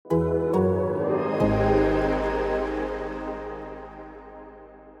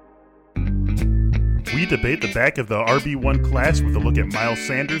debate the back of the RB1 class with a look at Miles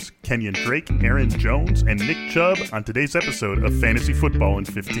Sanders, Kenyon Drake, Aaron Jones, and Nick Chubb on today's episode of Fantasy Football in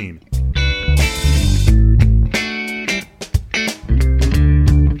 15.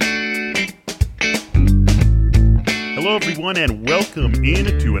 Hello, everyone, and welcome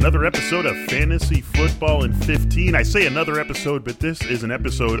in to another episode of Fantasy Football in 15. I say another episode, but this is an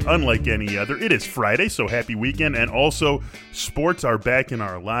episode unlike any other. It is Friday, so happy weekend, and also sports are back in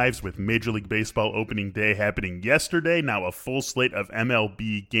our lives with Major League Baseball opening day happening yesterday. Now a full slate of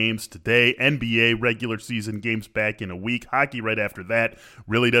MLB games today, NBA regular season games back in a week, hockey right after that.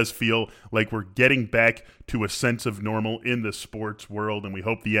 Really does feel like we're getting back to a sense of normal in the sports world, and we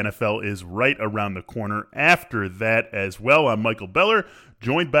hope the NFL is right around the corner after that as well. I'm Michael Beller,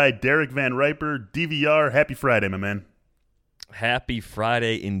 joined by Derek Van Riper, DVR. Happy Friday, my man. Happy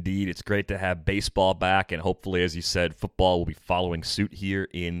Friday indeed. It's great to have baseball back, and hopefully, as you said, football will be following suit here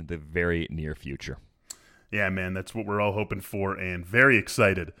in the very near future. Yeah, man, that's what we're all hoping for, and very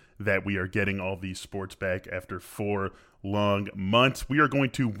excited that we are getting all these sports back after 4 long months. We are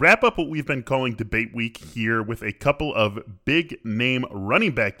going to wrap up what we've been calling debate week here with a couple of big name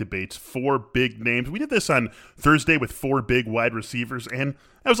running back debates, 4 big names. We did this on Thursday with 4 big wide receivers, and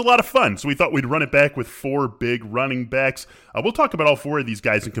that was a lot of fun. So we thought we'd run it back with 4 big running backs. We'll talk about all 4 of these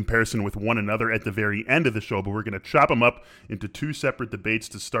guys in comparison with one another at the very end of the show, but we're going to chop them up into 2 separate debates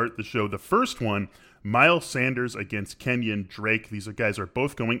to start the show. The first one, Miles Sanders against Kenyon Drake. These guys are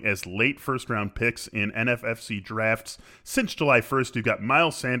both going as late first-round picks in NFFC drafts. Since July 1st, you've got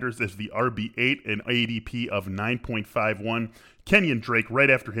Miles Sanders as the RB8, an ADP of 9.51. Kenyon Drake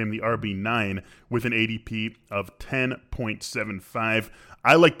right after him, the RB9, with an ADP of 10.75.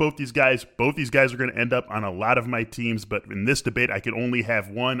 I like both these guys. Both these guys are going to end up on a lot of my teams, but in this debate, I could only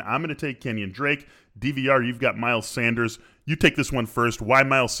have one. I'm going to take Kenyon Drake. DVR, you've got Miles Sanders. You take this one first. Why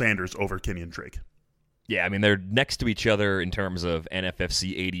Miles Sanders over Kenyon Drake? Yeah, I mean, they're next to each other in terms of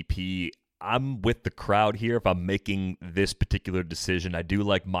NFFC ADP. I'm with the crowd here if I'm making this particular decision. I do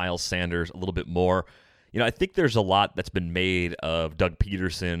like Miles Sanders a little bit more. You know, I think there's a lot that's been made of Doug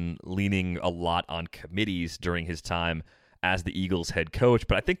Peterson leaning a lot on committees during his time as the Eagles head coach,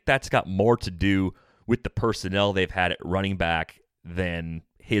 but I think that's got more to do with the personnel they've had at running back than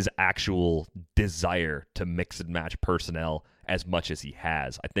his actual desire to mix and match personnel as much as he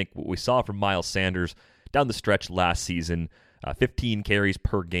has. I think what we saw from Miles Sanders down the stretch last season, 15 carries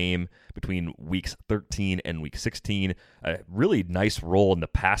per game between weeks 13 and week 16, a really nice role in the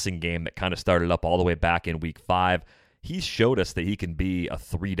passing game that kind of started up all the way back in week 5. He's showed us that he can be a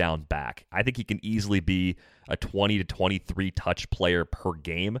 3-down back. I think he can easily be a 20 to 23 touch player per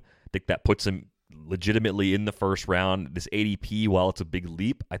game. I think that puts him legitimately in the first round. This ADP, while it's a big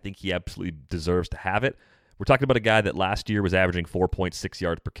leap, I think he absolutely deserves to have it. We're talking about a guy that last year was averaging 4.6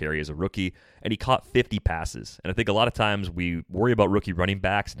 yards per carry as a rookie, and he caught 50 passes. And I think a lot of times we worry about rookie running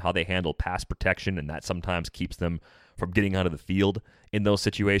backs and how they handle pass protection, and that sometimes keeps them from getting onto the field in those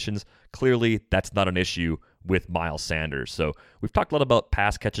situations. Clearly, that's not an issue with Miles Sanders. So we've talked a lot about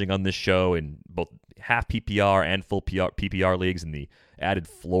pass catching on this show in both half PPR and full PPR leagues and the added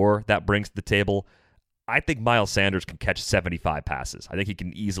floor that brings to the table. I think Miles Sanders can catch 75 passes. I think he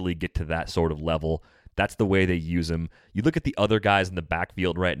can easily get to that sort of level. That's the way they use him. You look at the other guys in the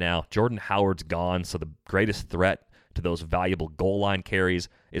backfield right now. Jordan Howard's gone, so the greatest threat to those valuable goal line carries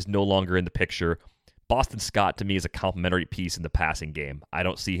is no longer in the picture. Boston Scott, to me, is a complementary piece in the passing game. I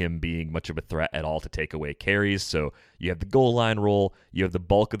don't see him being much of a threat at all to take away carries. So you have the goal line role, you have the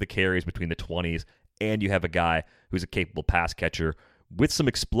bulk of the carries between the 20s, and you have a guy who's a capable pass catcher with some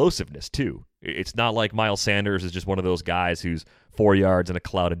explosiveness, too. It's not like Miles Sanders is just one of those guys who's 4 yards in a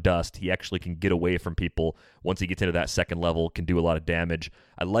cloud of dust. He actually can get away from people once he gets into that second level, can do a lot of damage.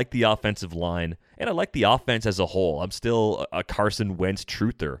 I like the offensive line, and I like the offense as a whole. I'm still a Carson Wentz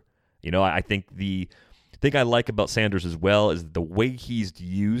truther. You know, I think the thing I like about Sanders as well is the way he's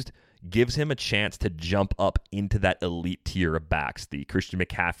used gives him a chance to jump up into that elite tier of backs, the Christian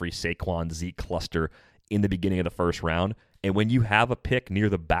McCaffrey, Saquon, Zeke cluster in the beginning of the first round. And when you have a pick near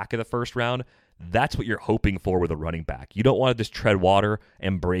the back of the first round, that's what you're hoping for with a running back. You don't want to just tread water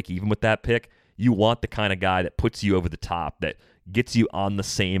and break even with that pick. You want the kind of guy that puts you over the top, that gets you on the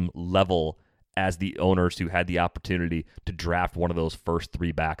same level as the owners who had the opportunity to draft one of those first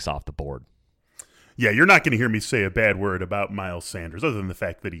 3 backs off the board. Yeah, you're not going to hear me say a bad word about Miles Sanders, other than the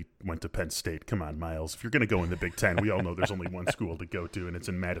fact that he went to Penn State. Come on, Miles. If you're going to go in the Big Ten, we all know there's only one school to go to, and it's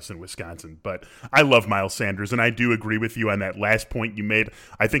in Madison, Wisconsin. But I love Miles Sanders, and I do agree with you on that last point you made.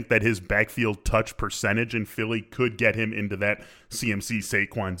 I think that his backfield touch percentage in Philly could get him into that CMC,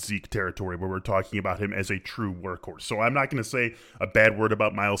 Saquon, Zeke territory where we're talking about him as a true workhorse. So I'm not going to say a bad word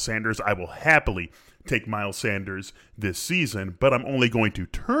about Miles Sanders. I will happily take Miles Sanders this season, but I'm only going to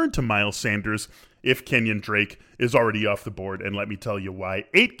turn to Miles Sanders if Kenyon Drake is already off the board, and let me tell you why.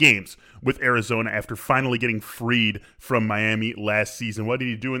 8 games with Arizona after finally getting freed from Miami last season. What did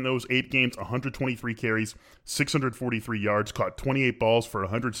he do in those 8 games? 123 carries, 643 yards, caught 28 balls for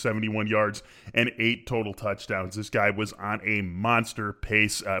 171 yards, and 8 total touchdowns. This guy was on a monster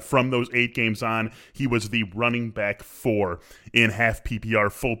pace. From those 8 games on, he was the running back 4 in half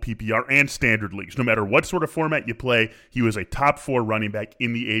PPR, full PPR, and standard leagues. No matter what sort of format you play, he was a top 4 running back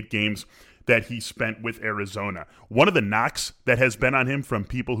in the 8 games that he spent with Arizona. One of the knocks that has been on him from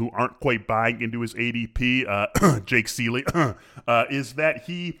people who aren't quite buying into his ADP, Jake Seeley, is that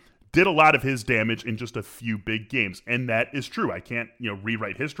he did a lot of his damage in just a few big games, and that is true. I can't,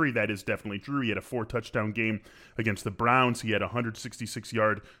 rewrite history. That is definitely true. He had a 4-touchdown game against the Browns. He had a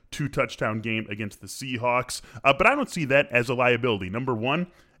 166-yard, 2-touchdown game against the Seahawks. But I don't see that as a liability. Number one,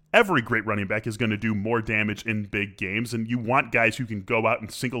 every great running back is going to do more damage in big games, and you want guys who can go out and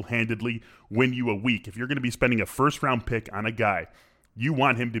single-handedly win you a week. If you're going to be spending a first-round pick on a guy, you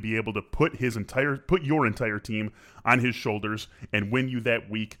want him to be able to put your entire team on his shoulders and win you that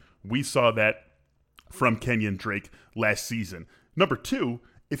week. We saw that from Kenyon Drake last season. Number two,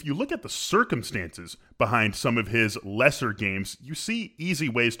 if you look at the circumstances behind some of his lesser games, you see easy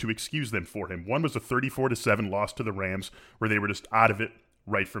ways to excuse them for him. One was a 34-7 loss to the Rams, where they were just out of it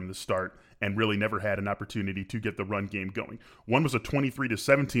right from the start and really never had an opportunity to get the run game going. One was a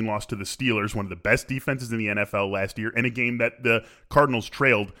 23-17 loss to the Steelers, one of the best defenses in the NFL last year, and a game that the Cardinals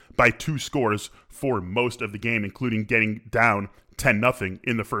trailed by 2 scores for most of the game, including getting down 10-0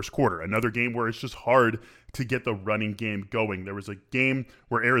 in the first quarter. Another game where it's just hard to get the running game going. There was a game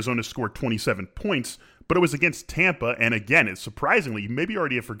where Arizona scored 27 points, but it was against Tampa, and again, it's surprisingly, you maybe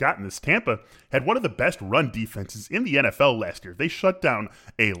already have forgotten this, Tampa had one of the best run defenses in the NFL last year. They shut down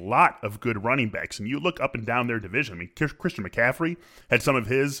a lot of good running backs, and you look up and down their division. I mean, Christian McCaffrey had some of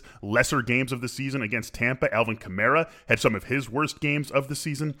his lesser games of the season against Tampa. Alvin Kamara had some of his worst games of the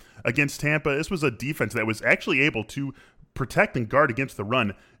season against Tampa. This was a defense that was actually able to protect and guard against the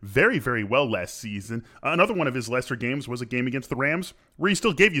run very, very well last season. Another one of his lesser games was a game against the Rams where he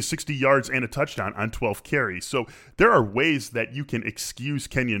still gave you 60 yards and a touchdown on 12 carries. So there are ways that you can excuse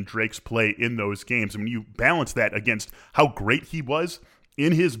Kenyon Drake's play in those games. And when you balance that against how great he was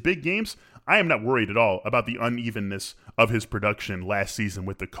in his big games, I am not worried at all about the unevenness of his production last season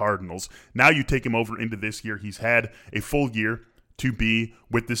with the Cardinals. Now you take him over into this year. He's had a full year to be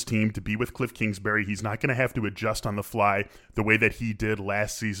with this team, to be with Cliff Kingsbury. He's not going to have to adjust on the fly the way that he did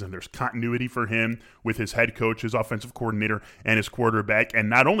last season. There's continuity for him with his head coach, his offensive coordinator, and his quarterback.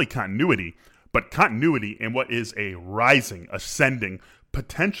 And not only continuity, but continuity in what is a rising, ascending,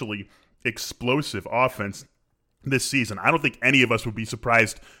 potentially explosive offense this season. I don't think any of us would be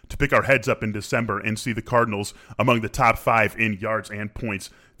surprised to pick our heads up in December and see the Cardinals among the top 5 in yards and points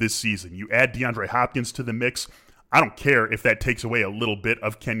this season. You add DeAndre Hopkins to the mix, I don't care if that takes away a little bit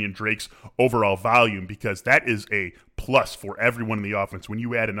of Kenyon Drake's overall volume, because that is a plus for everyone in the offense. When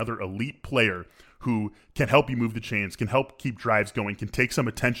you add another elite player who can help you move the chains, can help keep drives going, can take some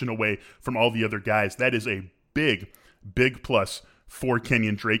attention away from all the other guys, that is a big, big plus for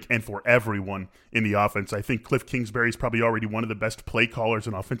Kenyon Drake and for everyone in the offense. I think Cliff Kingsbury is probably already one of the best play callers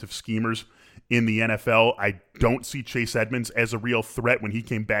and offensive schemers in the NFL. I don't see Chase Edmonds as a real threat when he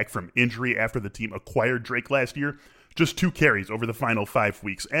came back from injury after the team acquired Drake last year. Just 2 carries over the final 5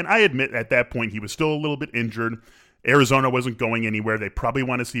 weeks. And I admit at that point he was still a little bit injured. Arizona wasn't going anywhere. They probably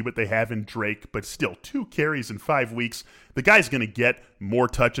want to see what they have in Drake, but still 2 carries in 5 weeks. The guy's going to get more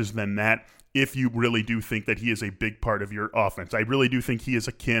touches than that if you really do think that he is a big part of your offense. I really do think he is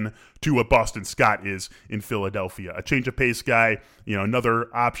akin to what Boston Scott is in Philadelphia. A change of pace guy,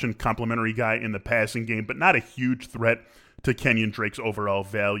 another option, complementary guy in the passing game, but not a huge threat to Kenyon Drake's overall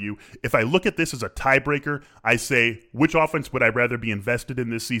value. If I look at this as a tiebreaker, I say, which offense would I rather be invested in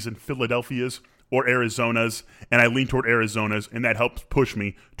this season, Philadelphia's or Arizona's? And I lean toward Arizona's, and that helps push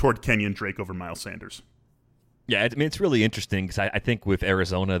me toward Kenyon Drake over Miles Sanders. Yeah, I mean, it's really interesting because I think with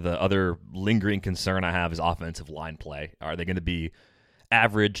Arizona, the other lingering concern I have is offensive line play. Are they going to be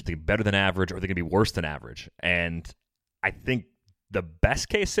average, better than average, or are they going to be worse than average? And I think the best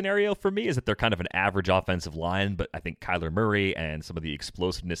case scenario for me is that they're kind of an average offensive line, but I think Kyler Murray and some of the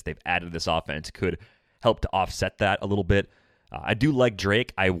explosiveness they've added to this offense could help to offset that a little bit. I do like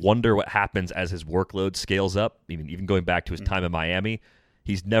Drake. I wonder what happens as his workload scales up. Even going back to his time in Miami,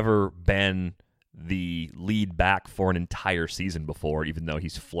 he's never been the lead back for an entire season before, even though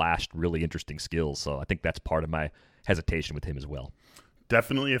he's flashed really interesting skills. So I think that's part of my hesitation with him as well.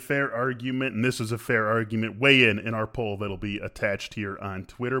 Definitely a fair argument, and this is a fair argument. Weigh in our poll that'll be attached here on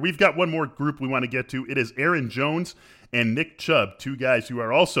Twitter. We've got one more group we want to get to. It is Aaron Jones and Nick Chubb, two guys who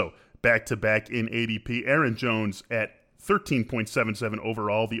are also back-to-back in ADP. Aaron Jones at 13.77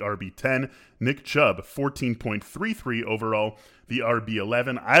 overall, the RB10. Nick Chubb, 14.33 overall, the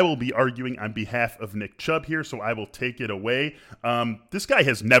RB11. I will be arguing on behalf of Nick Chubb here, so I will take it away. This guy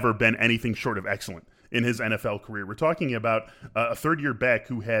has never been anything short of excellent in his NFL career. We're talking about a third-year back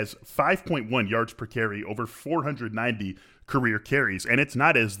who has 5.1 yards per carry, over 490 career carries. And it's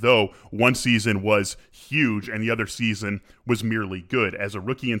not as though one season was huge and the other season was merely good. As a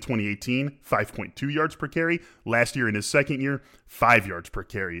rookie in 2018, 5.2 yards per carry. Last year in his second year, 5 yards per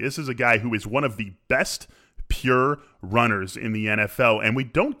carry. This is a guy who is one of the best pure runners in the NFL, and we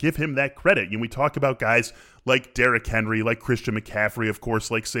don't give him that credit. We talk about guys like Derrick Henry, like Christian McCaffrey, of course,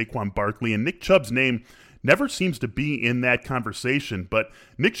 like Saquon Barkley, and Nick Chubb's name never seems to be in that conversation, but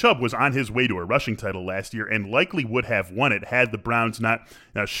Nick Chubb was on his way to a rushing title last year and likely would have won it had the Browns not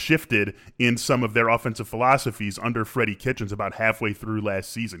shifted in some of their offensive philosophies under Freddie Kitchens about halfway through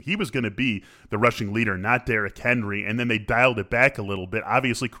last season. He was going to be the rushing leader, not Derrick Henry, and then they dialed it back a little bit.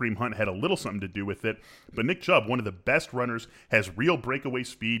 Obviously, Kareem Hunt had a little something to do with it, but Nick Chubb, one of the best runners, has real breakaway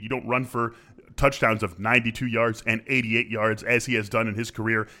speed. You don't run for touchdowns of 92 yards and 88 yards as he has done in his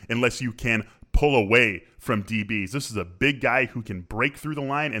career unless you can pull away from DBs. This is a big guy who can break through the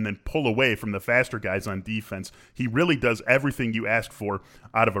line and then pull away from the faster guys on defense. He really does everything you ask for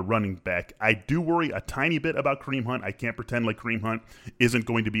out of a running back. I do worry a tiny bit about Kareem Hunt. I can't pretend like Kareem Hunt isn't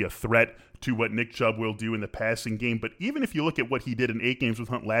going to be a threat to what Nick Chubb will do in the passing game. But even if you look at what he did in 8 games with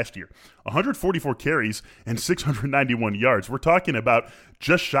Hunt last year, 144 carries and 691 yards. We're talking about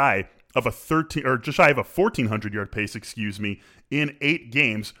just shy of a 1,400-yard pace, in 8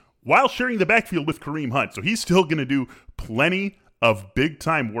 games, while sharing the backfield with Kareem Hunt. So he's still going to do plenty of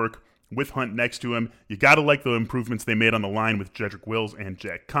big-time work with Hunt next to him. You got to like the improvements they made on the line with Jedrick Wills and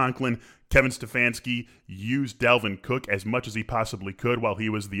Jack Conklin. Kevin Stefanski used Dalvin Cook as much as he possibly could while he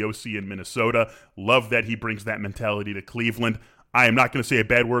was the OC in Minnesota. Love that he brings that mentality to Cleveland. I am not going to say a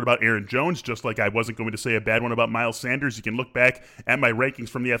bad word about Aaron Jones, just like I wasn't going to say a bad one about Miles Sanders. You can look back at my rankings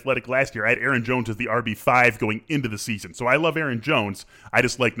from The Athletic last year. I had Aaron Jones as the RB5 going into the season. So I love Aaron Jones. I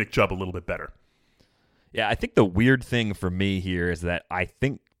just like Nick Chubb a little bit better. Yeah, I think the weird thing for me here is that I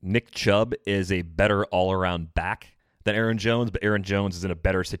think Nick Chubb is a better all-around back than Aaron Jones, but Aaron Jones is in a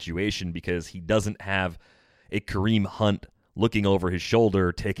better situation because he doesn't have a Kareem Hunt looking over his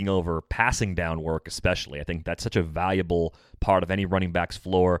shoulder, taking over passing down work especially. I think that's such a valuable part of any running back's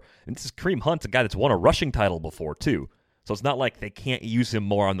floor. And this is Kareem Hunt's a guy that's won a rushing title before, too. So it's not like they can't use him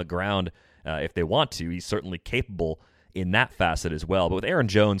more on the ground if they want to. He's certainly capable in that facet as well. But with Aaron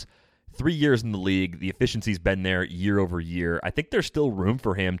Jones, 3 years in the league, the efficiency's been there year over year. I think there's still room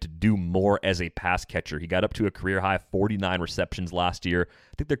for him to do more as a pass catcher. He got up to a career high 49 receptions last year.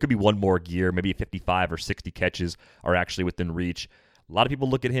 I think there could be one more gear, maybe 55 or 60 catches are actually within reach. A lot of people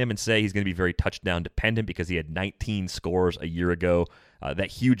look at him and say he's going to be very touchdown dependent because he had 19 scores a year ago.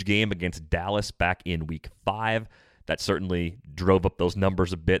 That huge game against Dallas back in week 5, that certainly drove up those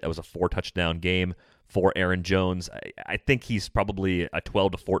numbers a bit. That was a 4-touchdown game for Aaron Jones. I think he's probably a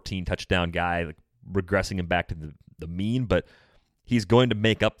 12 to 14 touchdown guy, like regressing him back to the mean, but he's going to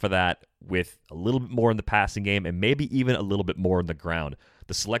make up for that with a little bit more in the passing game and maybe even a little bit more in the ground.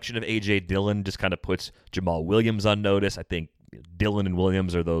 The selection of A.J. Dillon just kind of puts Jamal Williams on notice. I think Dillon and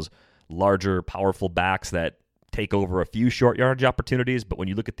Williams are those larger, powerful backs that take over a few short yardage opportunities, but when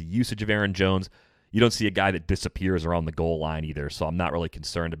you look at the usage of Aaron Jones, you don't see a guy that disappears around the goal line either, so I'm not really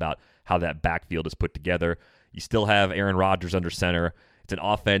concerned about how that backfield is put together. You still have Aaron Rodgers under center. It's an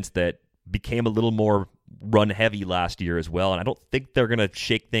offense that became a little more run-heavy last year as well, and I don't think they're going to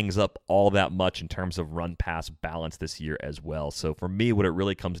shake things up all that much in terms of run-pass balance this year as well. So for me, what it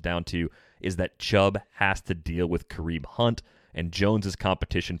really comes down to is that Chubb has to deal with Kareem Hunt, and Jones's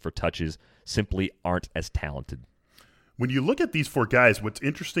competition for touches simply aren't as talented. When you look at these 4 guys, what's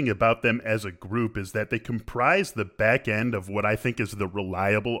interesting about them as a group is that they comprise the back end of what I think is the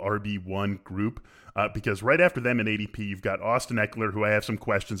reliable RB1 group, because right after them in ADP, you've got Austin Eckler, who I have some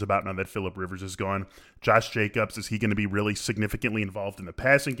questions about now that Phillip Rivers is gone. Josh Jacobs, is he going to be really significantly involved in the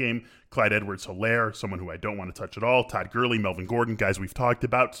passing game? Clyde Edwards-Helaire, someone who I don't want to touch at all. Todd Gurley, Melvin Gordon, guys we've talked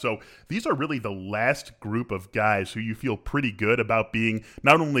about. So these are really the last group of guys who you feel pretty good about being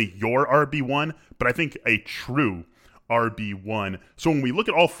not only your RB1, but I think a true RB1. So when we look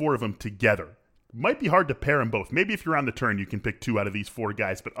at all 4 of them together, it might be hard to pair them both. Maybe if you're on the turn, you can pick 2 out of these 4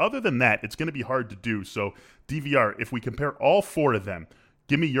 guys. But other than that, it's going to be hard to do. So DVR, if we compare all 4 of them,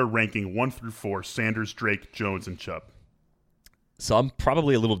 give me your ranking 1 through 4, Sanders, Drake, Jones, and Chubb. So I'm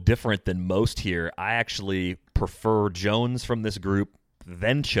probably a little different than most here. I actually prefer Jones from this group,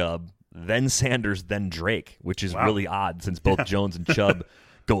 then Chubb, then Sanders, then Drake, which is really odd since both Jones and Chubb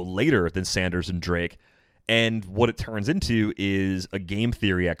go later than Sanders and Drake. And what it turns into is a game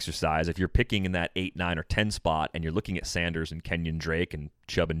theory exercise. If you're picking in that 8, 9, or 10 spot and you're looking at Sanders and Kenyon Drake and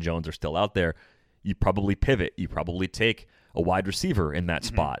Chubb and Jones are still out there, you probably pivot. You probably take a wide receiver in that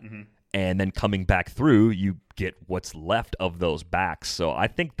spot. And then coming back through, you get what's left of those backs. So I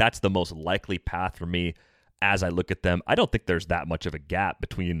think that's the most likely path for me as I look at them. I don't think there's that much of a gap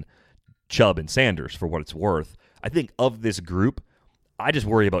between Chubb and Sanders for what it's worth. I think of this group, I just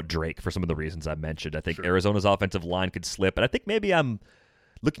worry about Drake for some of the reasons I mentioned. I think Arizona's offensive line could slip, and I think maybe I'm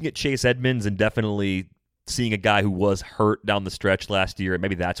looking at Chase Edmonds and definitely seeing a guy who was hurt down the stretch last year, and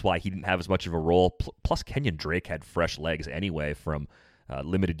maybe that's why he didn't have as much of a role. Plus, Kenyon Drake had fresh legs anyway from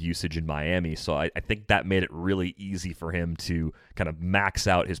limited usage in Miami, so I think that made it really easy for him to kind of max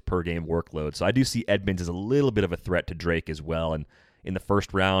out his per-game workload. So I do see Edmonds as a little bit of a threat to Drake as well, and in the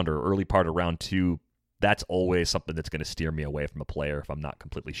first round or early part of round 2, that's always something that's going to steer me away from a player if I'm not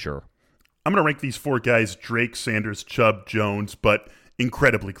completely sure. I'm going to rank these 4 guys, Drake, Sanders, Chubb, Jones, but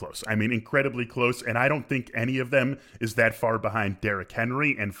incredibly close. I mean, incredibly close, and I don't think any of them is that far behind Derrick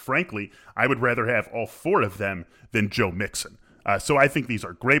Henry, and frankly, I would rather have all 4 of them than Joe Mixon. So I think these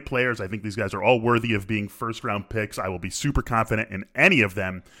are great players. I think these guys are all worthy of being first-round picks. I will be super confident in any of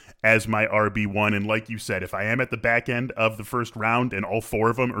them as my RB1. And like you said, if I am at the back end of the first round and all 4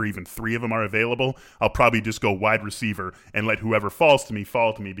 of them or even 3 of them are available, I'll probably just go wide receiver and let whoever falls to me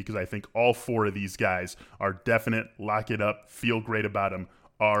fall to me, because I think all 4 of these guys are definite, lock it up, feel great about them,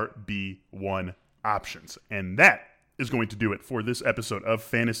 RB1 options. And that is going to do it for this episode of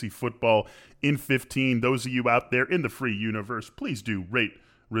Fantasy Football in 15. Those of you out there in the free universe, please do rate,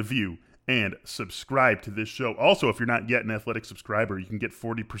 review, and subscribe to this show. Also, if you're not yet an Athletic subscriber, you can get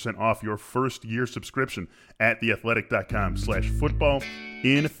 40% off your first year subscription at theathletic.com/football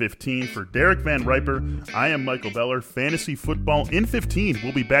in 15. For Derek Van Riper, I am Michael Beller. Fantasy Football in 15.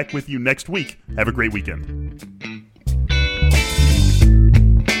 We'll be back with you next week. Have a great weekend.